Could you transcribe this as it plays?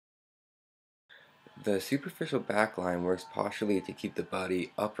The superficial back line works partially to keep the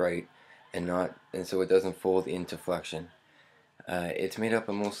body upright and so it doesn't fold into flexion. It's made up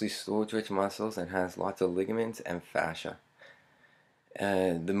of mostly slow twitch muscles and has lots of ligaments and fascia.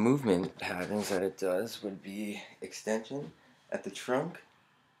 The movement patterns that it does would be extension at the trunk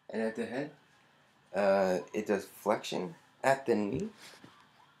and at the head. It does flexion at the knee,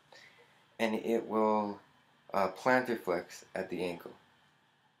 and it will plantar flex at the ankle.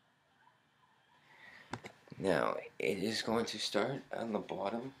 Now, it is going to start on the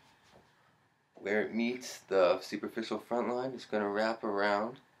bottom where it meets the superficial front line. It's going to wrap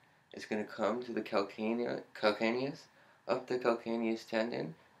around. It's going to come to the calcaneus, up the calcaneus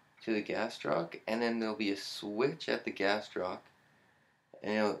tendon to the gastroc, and then there'll be a switch at the gastroc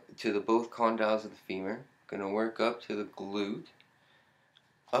and to the both condyles of the femur. Going to work up to the glute,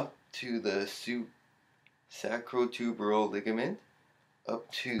 up to the sacrotuberal ligament,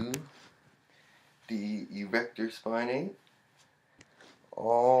 up to the erector spinae.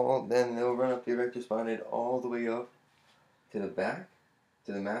 Then they'll run up the erector spinae all the way up to the back,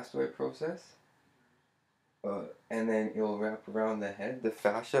 to the mastoid process, and then it'll wrap around the head, the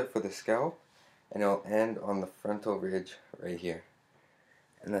fascia for the scalp, and it'll end on the frontal ridge right here.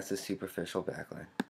 And that's the superficial back line.